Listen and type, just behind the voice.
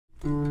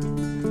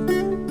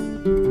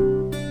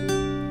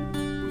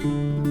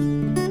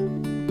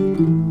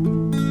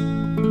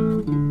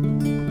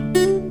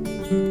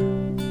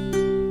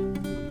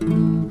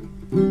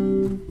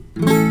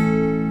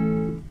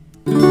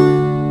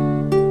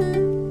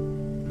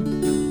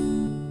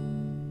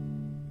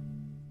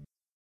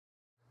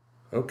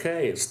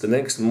Okay, it's the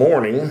next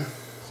morning.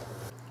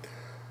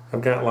 I've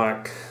got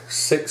like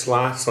 6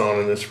 lights on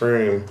in this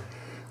room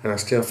and I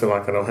still feel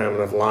like I don't have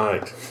enough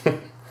light. But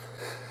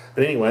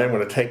anyway, I'm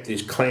going to take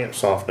these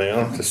clamps off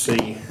now to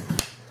see.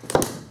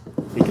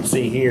 You can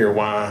see here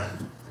why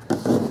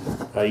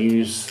I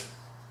use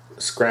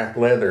scrap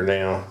leather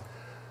now,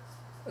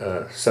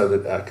 so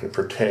that I can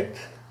protect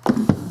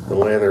the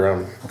leather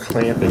I'm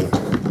clamping.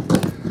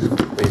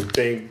 These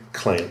big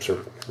clamps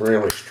are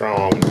really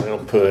strong.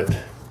 They'll put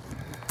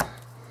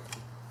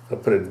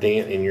a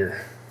dent in your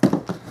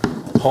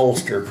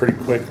holster pretty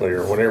quickly,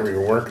 or whatever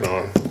you're working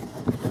on.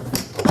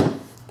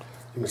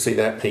 You can see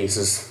that piece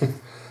is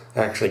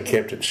actually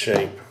kept its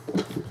shape.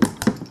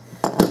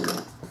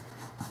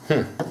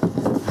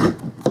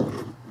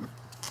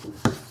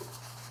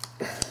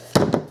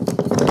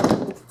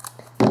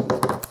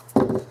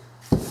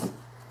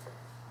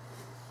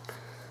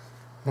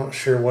 Not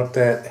sure what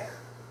that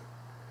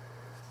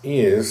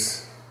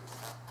is.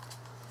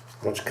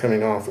 What's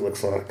coming off, it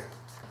looks like.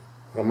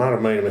 I might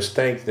have made a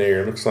mistake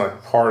there. It looks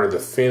like part of the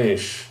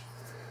finish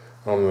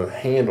on the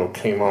handle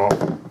came off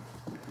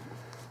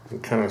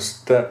and kind of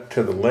stuck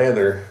to the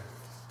leather,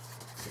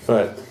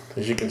 but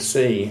as you can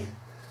see,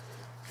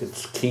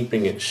 it's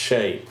keeping its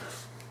shape,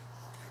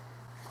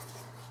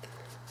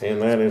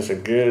 and that is a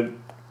good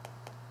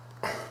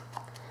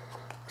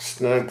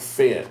snug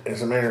fit.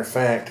 As a matter of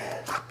fact,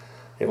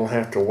 it'll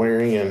have to wear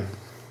in.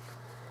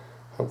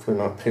 Hopefully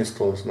my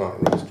pistol is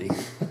not rusty.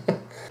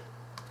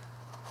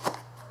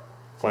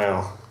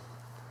 Wow,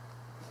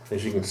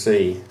 as you can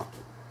see,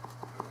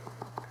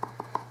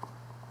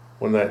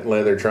 when that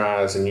leather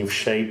dries and you've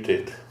shaped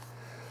it,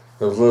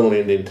 those little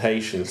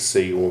indentations,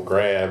 see, will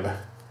grab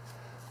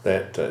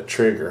that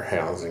trigger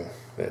housing,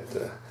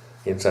 that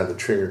inside the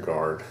trigger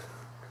guard.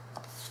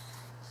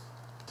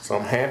 So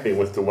I'm happy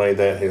with the way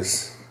that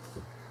has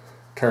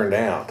turned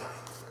out.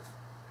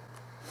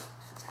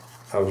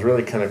 I was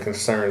really kind of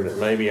concerned that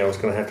maybe I was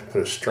going to have to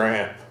put a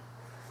strap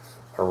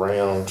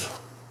around,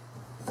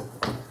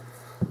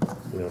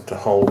 to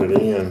hold it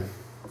in.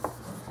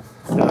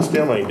 And I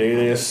still may do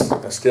this.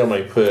 I still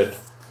may put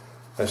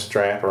a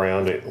strap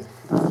around it,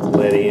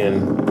 let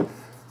in,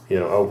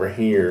 over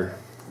here,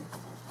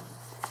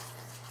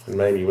 and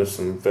maybe with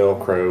some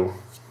Velcro.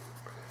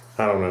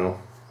 I don't know.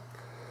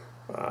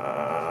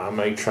 I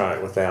may try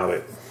it without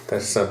it.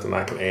 That's something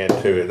I can add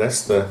to it.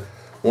 That's the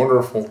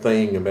wonderful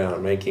thing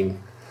about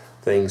making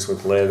things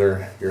with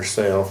leather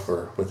yourself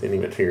or with any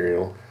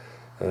material.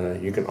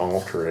 You can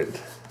alter it.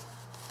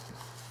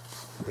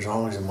 There's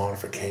always a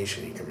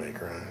modification you can make,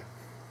 right?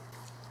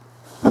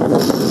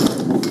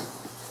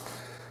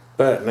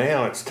 But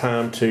now it's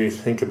time to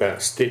think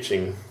about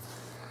stitching.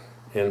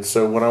 And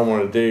so what I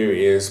want to do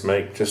is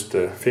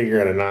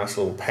figure out a nice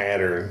little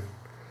pattern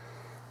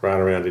right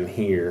around in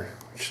here.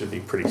 It should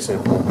be pretty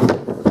simple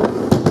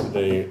to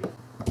do.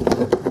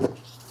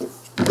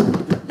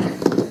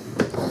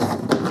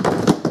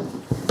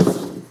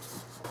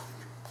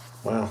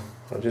 Wow,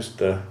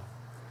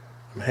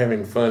 I'm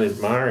having fun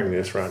admiring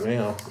this right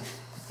now.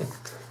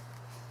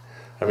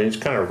 I mean, it's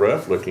kind of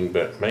rough looking,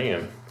 but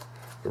man,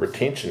 the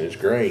retention is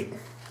great.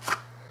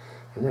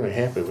 I'm really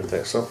happy with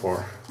that so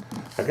far.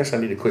 I guess I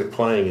need to quit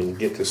playing and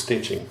get to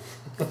stitching.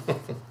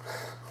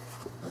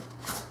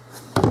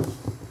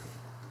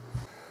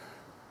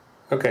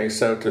 Okay,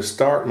 so to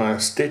start my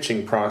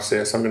stitching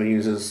process, I'm going to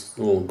use this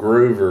little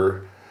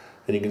groover,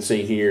 and you can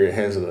see here it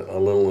has a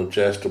little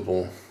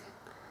adjustable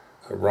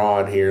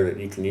rod here that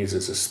you can use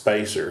as a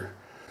spacer.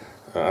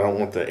 I don't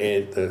want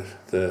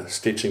the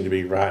stitching to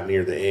be right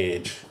near the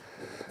edge.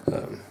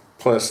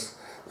 Plus,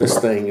 this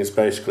thing is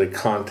basically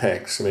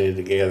contact cemented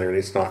together and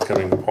it's not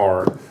coming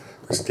apart.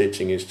 The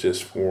stitching is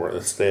just for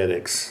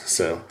aesthetics.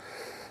 So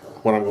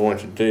what I'm going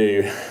to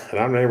do, and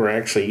I've never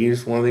actually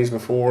used one of these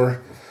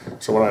before,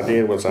 so what I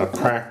did was I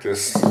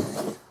practiced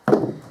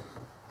on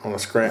a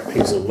scrap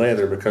piece of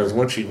leather, because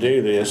once you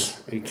do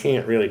this, you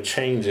can't really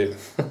change it.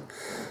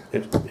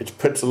 It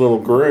puts a little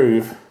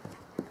groove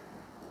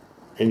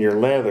in your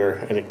leather,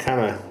 and it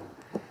kind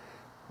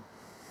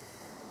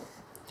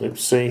of,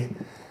 see,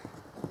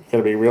 you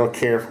gotta be real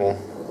careful,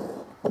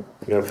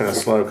 kind of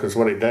slow, because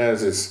what it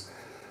does is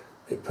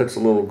it puts a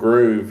little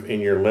groove in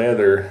your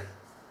leather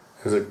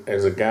as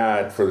a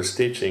guide for the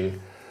stitching,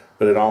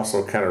 but it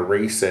also kind of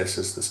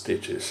recesses the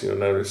stitches. You'll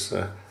notice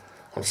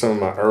on some of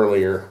my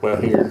earlier,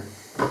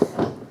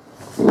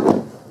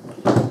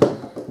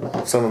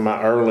 some of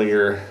my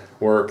earlier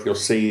work, you'll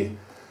see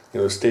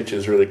the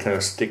stitches really kind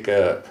of stick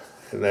up,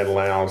 and that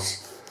allows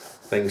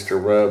things to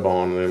rub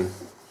on them,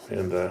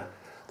 and they're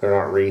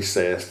not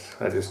recessed.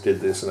 I just did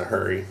this in a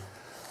hurry.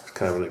 It's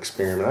kind of an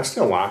experiment. I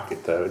still like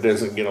it though. It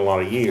doesn't get a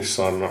lot of use,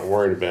 so I'm not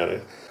worried about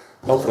it.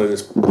 Hopefully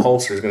this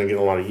holster is going to get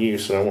a lot of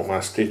use, and I want my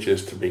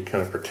stitches to be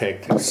kind of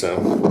protected. So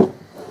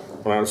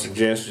what I would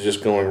suggest is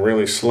just going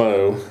really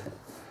slow,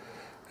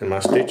 and my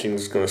stitching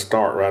is going to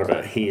start right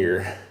about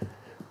here.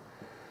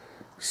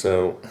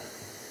 So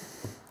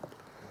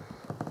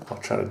I'll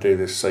try to do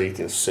this so you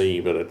can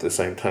see, but at the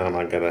same time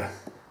I gotta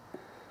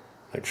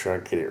make sure I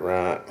get it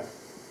right.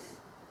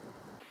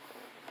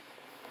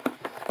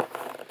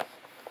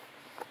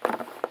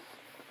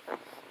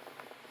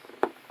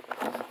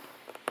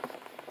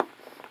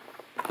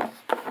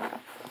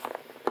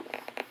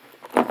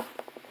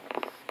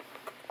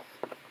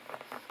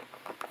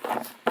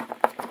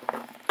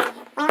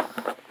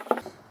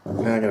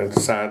 Now I'm going to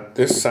decide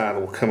this side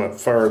will come up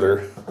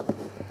further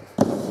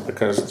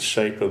because of the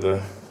shape of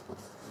the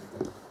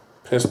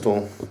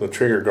pistol, the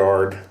trigger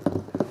guard.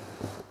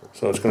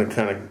 So it's going to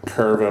kind of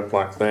curve up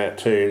like that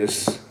too.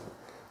 This is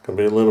going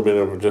to be a little bit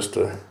of just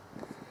a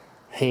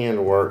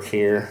hand work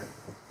here.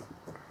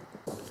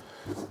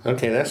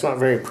 Okay, that's not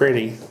very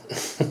pretty.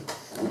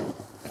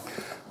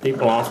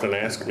 People often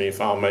ask me if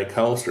I'll make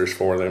holsters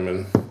for them,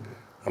 and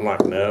I'm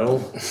like,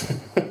 no.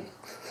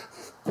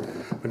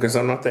 Because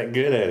I'm not that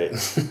good at it.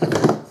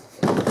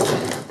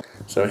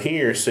 So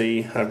here,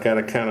 see, I've got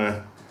to kind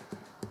of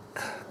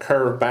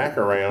curve back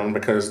around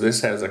because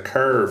this has a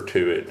curve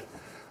to it.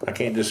 I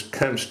can't just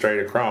come straight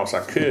across.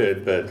 I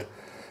could, but it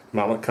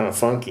might look kind of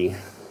funky.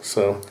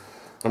 So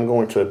I'm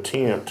going to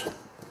attempt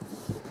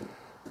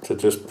to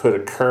just put a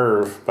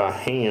curve by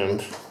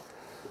hand.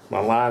 My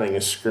lighting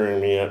is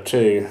screwing me up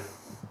too.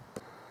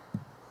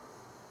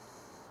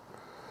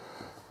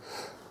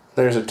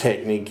 There's a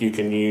technique you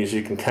can use.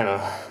 You can kind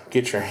of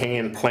get your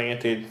hand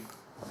planted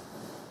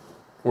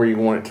where you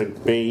want it to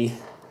be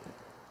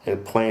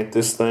and plant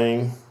this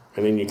thing,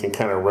 and then you can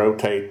kind of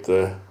rotate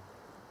the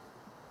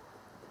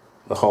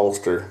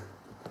holster.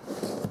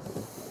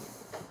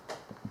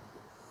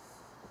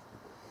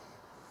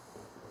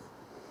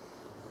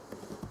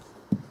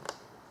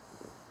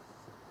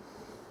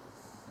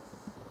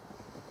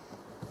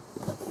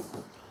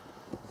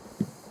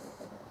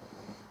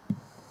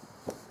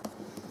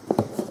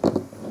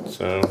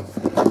 So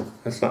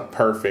that's not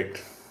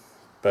perfect,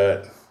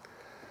 but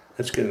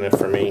it's good enough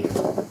for me.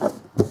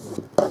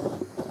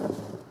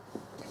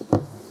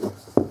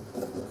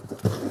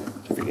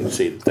 If you can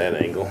see it at that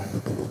angle.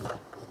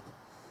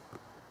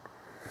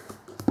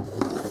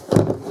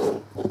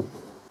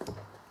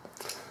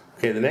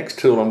 Okay, the next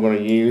tool I'm going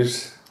to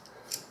use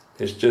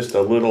is just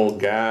a little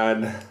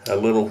guide, a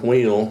little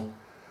wheel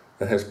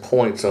that has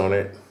points on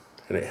it,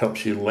 and it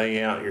helps you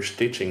lay out your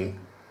stitching,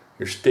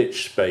 your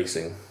stitch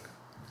spacing.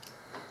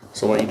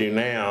 So what you do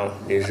now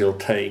is you'll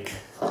take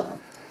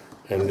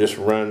and just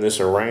run this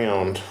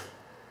around,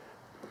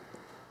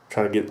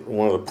 try to get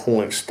one of the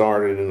points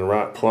started in the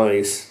right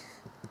place.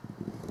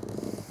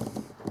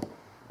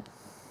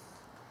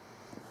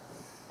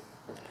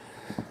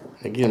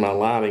 Again, my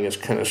lighting is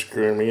kind of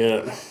screwing me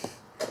up.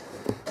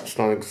 It's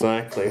not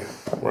exactly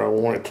where I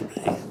want it to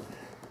be.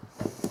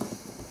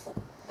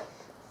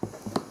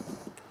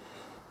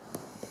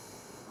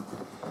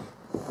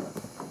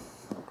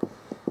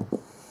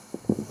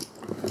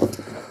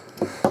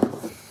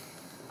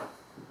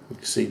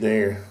 See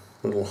there,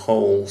 little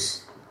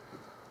holes.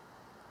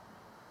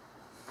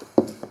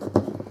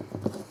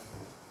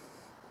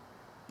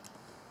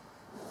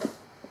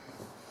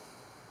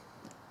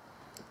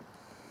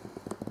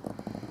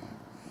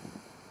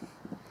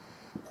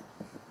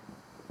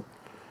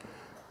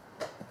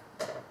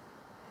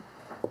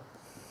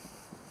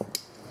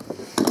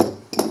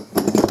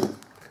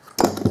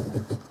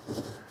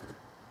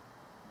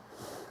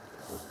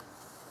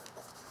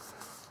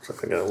 So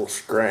I got a little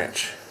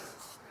scratch.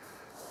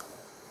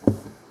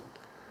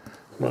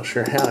 I'm not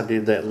sure how I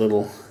did that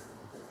little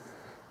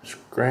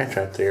scratch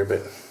right there,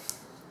 but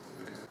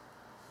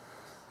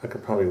I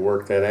could probably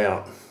work that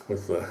out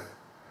with a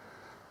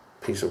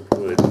piece of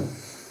wood.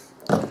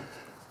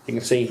 You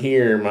can see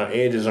here my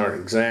edges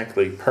aren't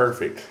exactly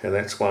perfect, and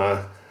that's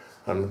why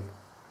I'm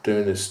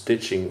doing this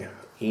stitching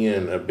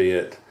in a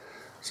bit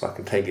so I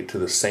can take it to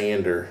the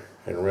sander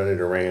and run it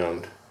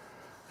around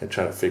and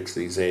try to fix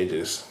these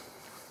edges.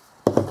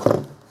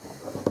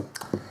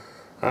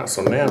 Alright,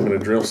 so now I'm going to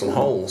drill some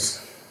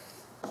holes.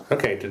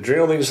 Okay, to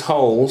drill these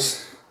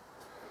holes,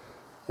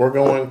 we're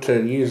going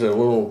to use a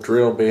little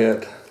drill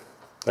bit,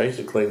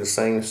 basically the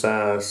same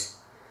size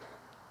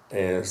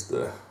as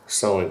the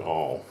sewing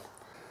awl.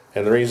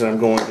 And the reason I'm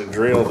going to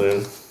drill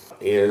them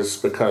is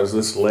because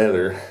this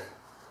leather,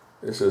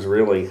 this is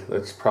really,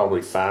 that's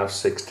probably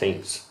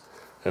 5/16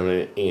 of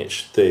an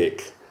inch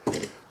thick.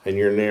 And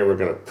you're never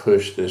going to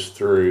push this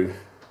through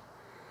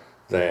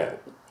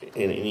that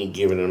in any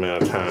given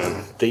amount of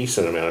time,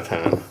 decent amount of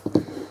time.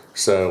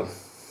 So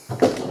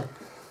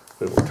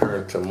we will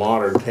turn to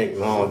modern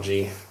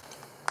technology.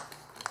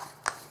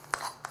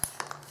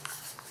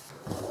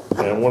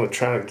 And I want to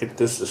try to get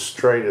this as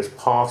straight as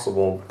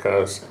possible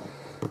because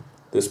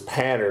this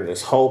pattern,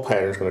 this hole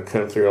pattern, is going to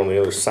come through on the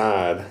other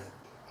side.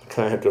 I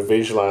kind of have to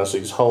visualize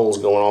these holes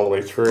going all the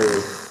way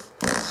through.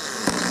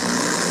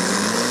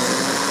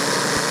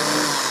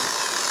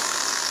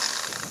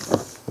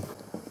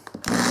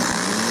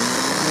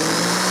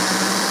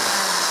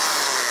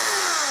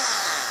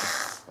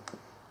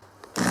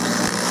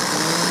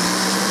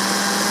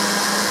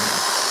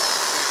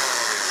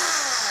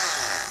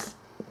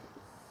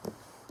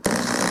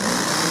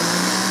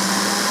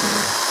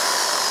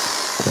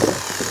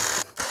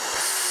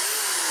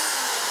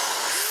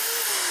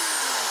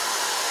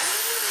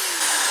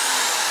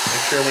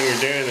 Sure, when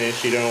you're doing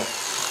this, you don't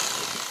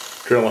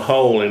drill a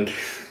hole in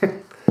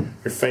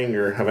your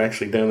finger. I've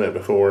actually done that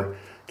before.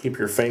 Keep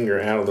your finger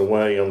out of the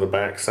way on the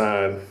back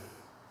side.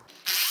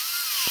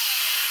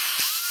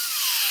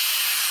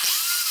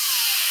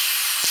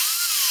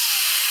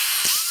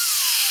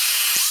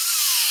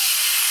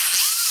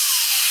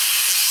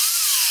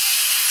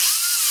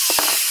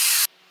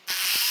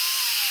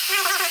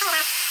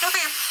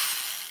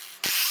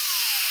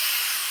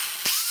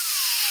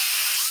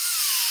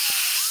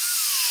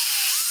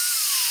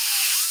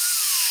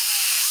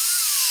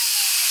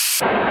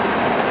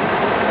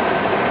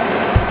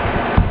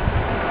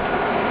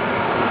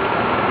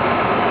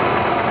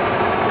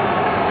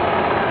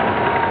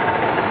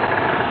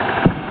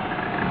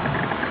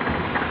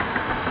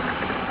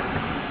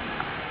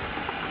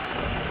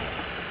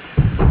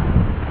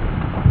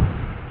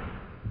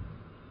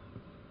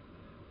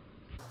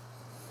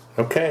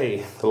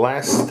 Okay, the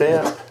last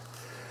step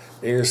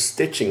is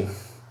stitching.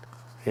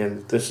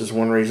 And this is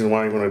one reason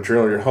why you want to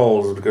drill your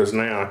holes, is because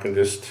now I can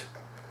just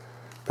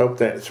poke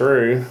that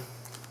through,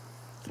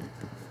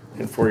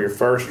 and for your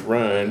first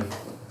run,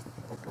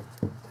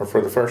 or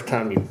for the first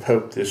time you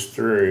poke this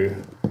through,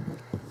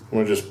 I'm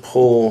going to just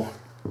pull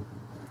a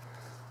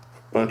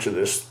bunch of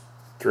this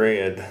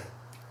thread,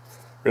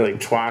 really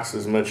twice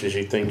as much as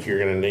you think you're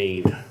going to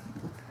need,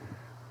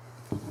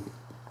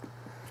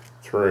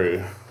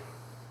 through.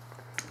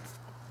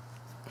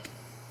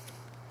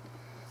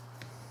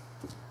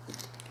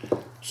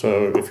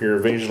 So if you're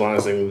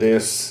visualizing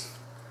this,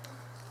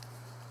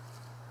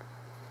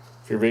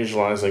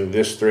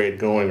 thread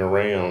going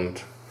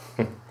around,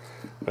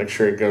 make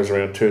sure it goes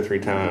around 2 or 3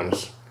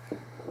 times.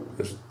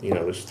 This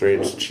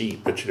thread's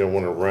cheap, but you don't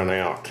want to run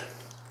out.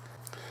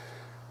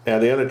 Now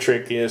the other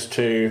trick is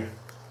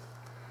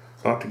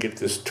not to get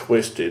this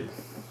twisted.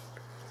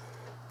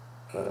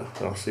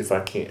 I'll see if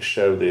I can't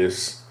show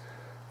this.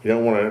 You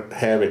don't want to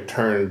have it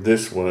turned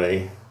this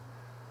way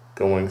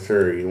going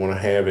through. You want to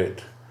have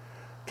it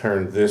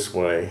turned this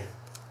way,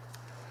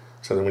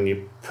 so that when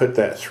you put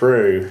that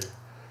through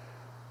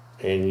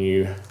and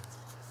you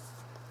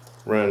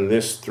run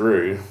this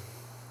through,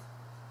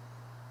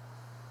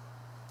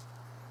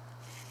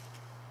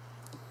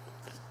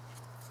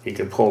 you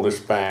can pull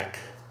this back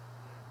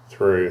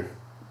through.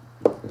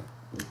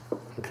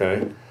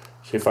 Okay,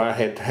 so if I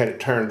had it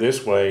turned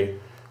this way,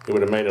 it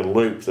would have made a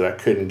loop that I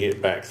couldn't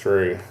get back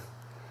through.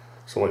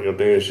 So what you'll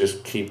do is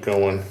just keep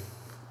going.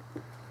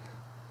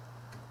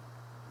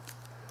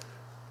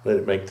 Let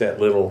it make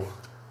that little,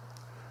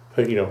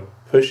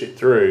 push it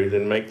through,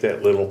 then make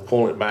that little,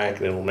 pull it back,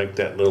 and it'll make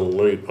that little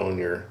loop on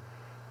your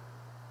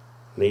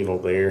needle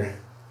there.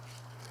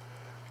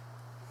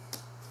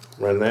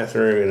 Run that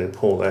through and then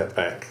pull that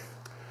back.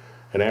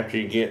 And after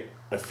you get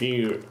a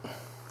few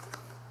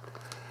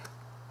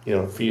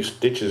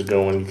stitches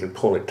going, you can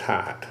pull it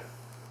tight.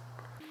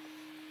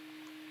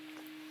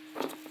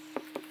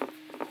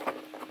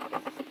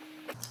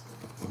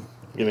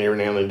 Every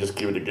now and then just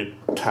give it a good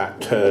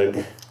tight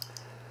tug.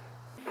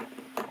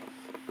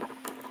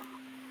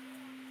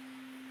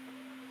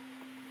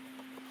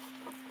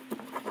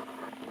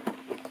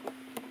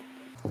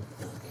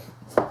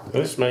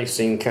 This may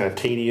seem kind of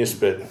tedious,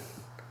 but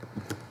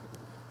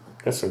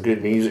got some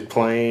good music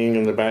playing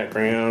in the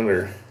background,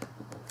 or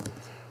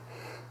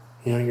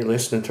you're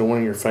listening to one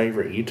of your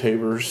favorite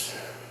YouTubers.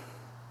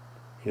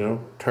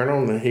 Turn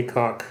on the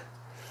Hickok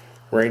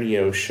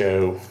radio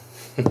show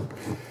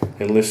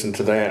and listen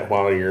to that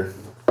while you're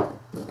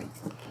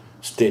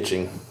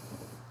stitching.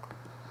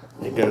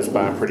 It goes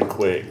by pretty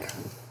quick.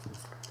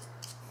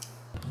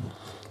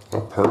 I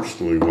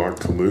personally like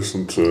to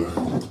listen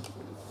to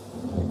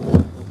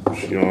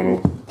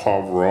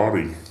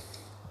Pavarotti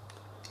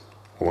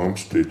while I'm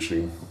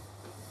stitching.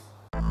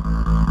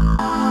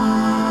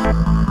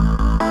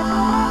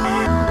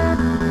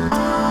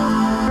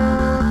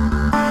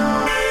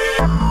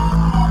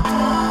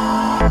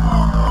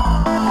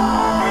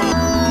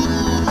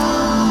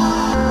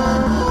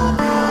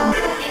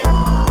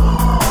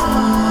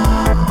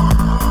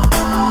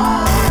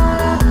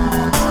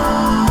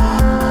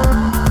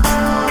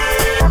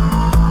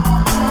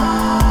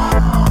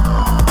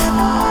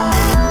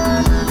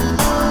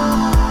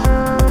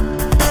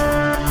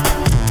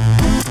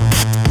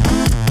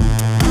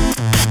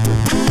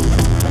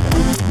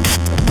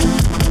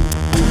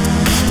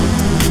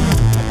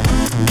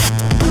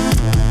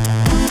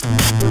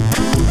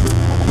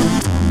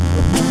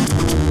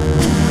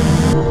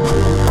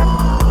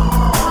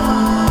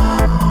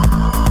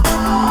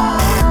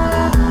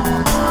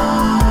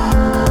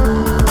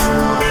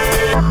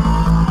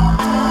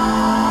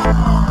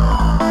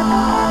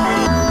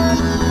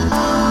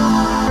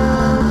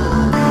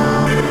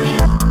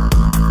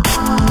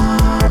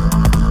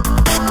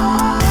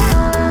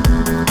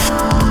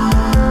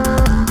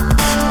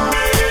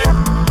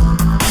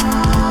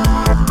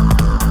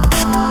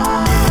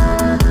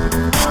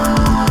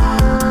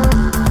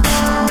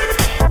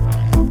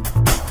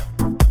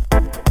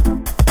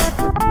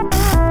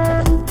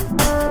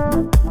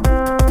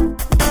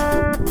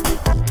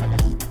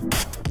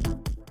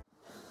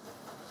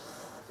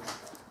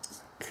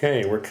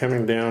 Okay, we're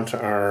coming down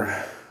to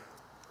our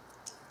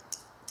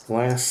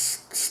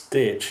last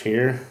stitch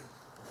here.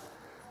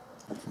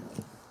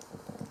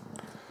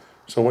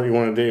 So what you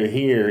want to do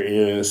here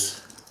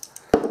is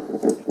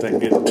let that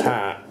get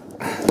tight,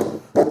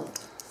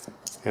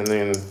 and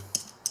then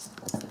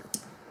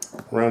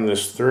run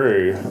this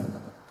through,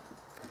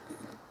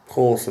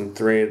 pull some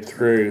thread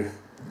through,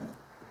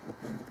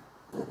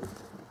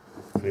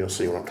 and you'll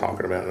see what I'm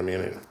talking about in a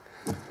minute.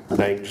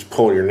 Now you can just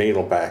pull your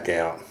needle back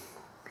out,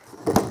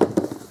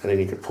 and then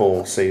you can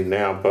pull, see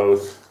now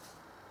both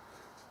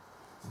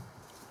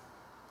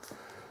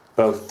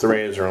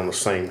threads are on the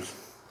same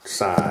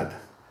side.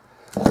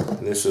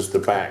 And this is the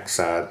back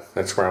side.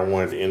 That's where I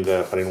wanted to end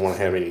up. I didn't want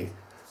to have any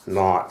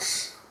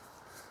knots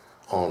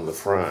on the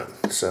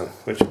front, so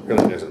which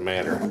really doesn't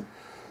matter,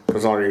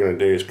 because all you're going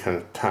to do is kind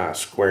of tie a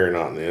square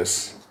knot in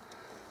this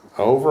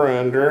Over,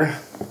 under.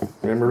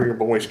 Remember your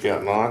Boy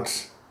Scout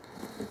knots.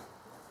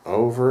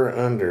 Over,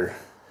 under.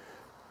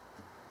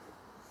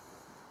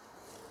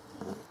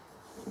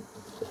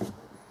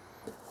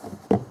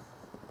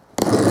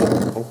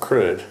 Oh,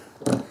 crud.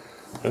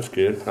 That's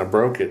good. I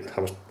broke it,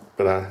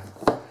 but I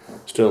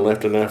still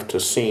left enough to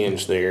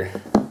singe there.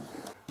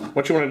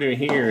 What you want to do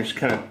here is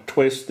kind of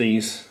twist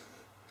these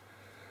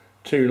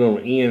two little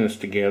ends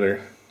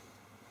together,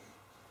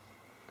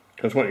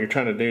 because what you're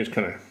trying to do is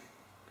kind of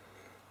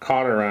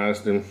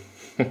cauterize them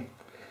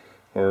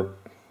or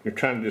you're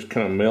trying to just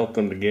kind of melt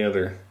them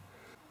together.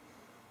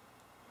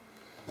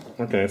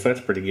 Okay, so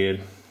that's pretty good.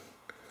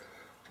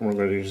 So what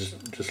we're going to do is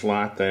just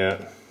light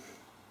that.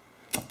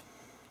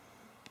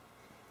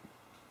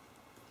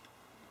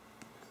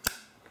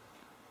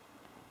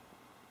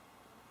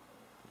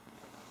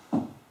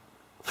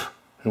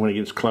 And when it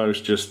gets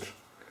close, just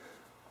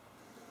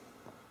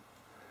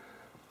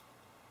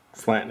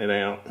flatten it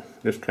out.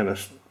 Just kind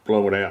of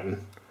blow it out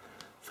and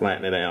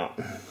flatten it out.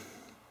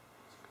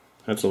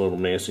 That's a little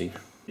messy.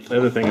 The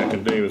other thing I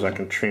can do is I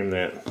can trim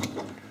that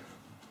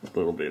a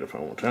little bit if I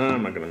want to.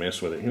 I'm not going to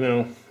mess with it. You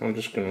know, I'm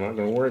just not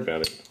going to worry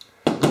about it.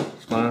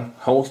 It's my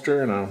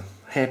holster and I'm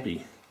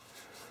happy.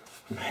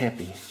 I'm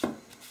happy.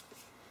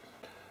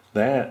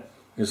 That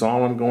is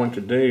all I'm going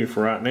to do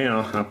for right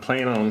now. I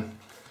plan on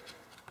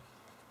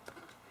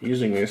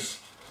using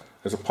this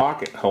as a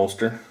pocket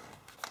holster.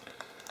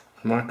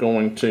 I'm not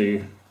going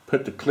to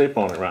put the clip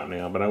on it right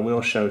now, but I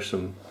will show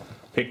some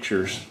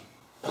pictures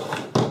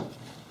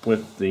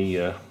with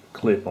the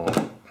clip on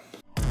it.